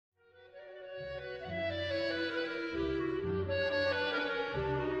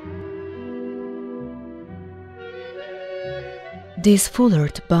This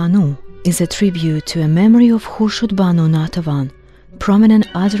foulard Banu is a tribute to a memory of Khurshud Banu Natavan, prominent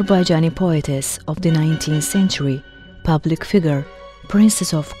Azerbaijani poetess of the 19th century, public figure,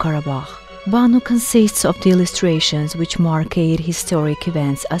 Princess of Karabakh. Banu consists of the illustrations which mark 8 historic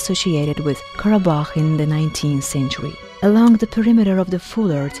events associated with Karabakh in the 19th century. Along the perimeter of the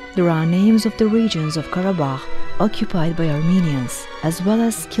foulard, there are names of the regions of Karabakh occupied by Armenians, as well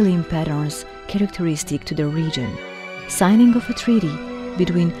as killing patterns characteristic to the region. Signing of a treaty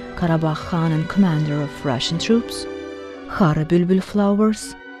between Karabakh Khan and commander of Russian troops, Khara Bülbül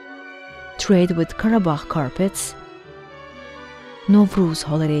flowers, trade with Karabakh carpets, Novruz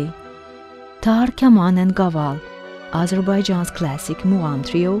holiday, Tar Kaman and Gaval, Azerbaijan's classic Mugham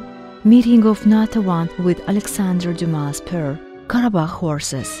trio, meeting of Natavan with Alexander Dumas' pair, Karabakh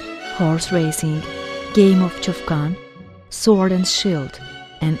horses, horse racing, game of Chofkan, sword and shield,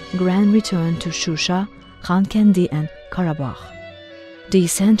 and grand return to Shusha, Khankendi and Karabakh. The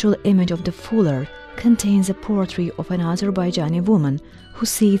central image of the foulard contains a portrait of an Azerbaijani woman who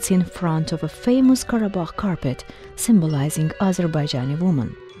sits in front of a famous Karabakh carpet symbolizing Azerbaijani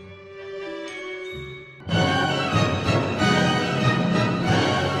woman.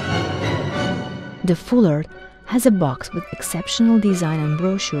 The foulard has a box with exceptional design and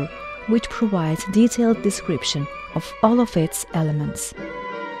brochure which provides detailed description of all of its elements.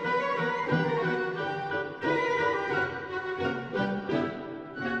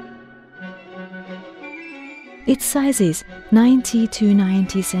 Its size is 90 to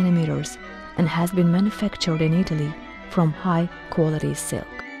 90 centimeters and has been manufactured in Italy from high-quality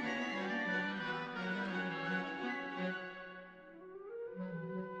silk.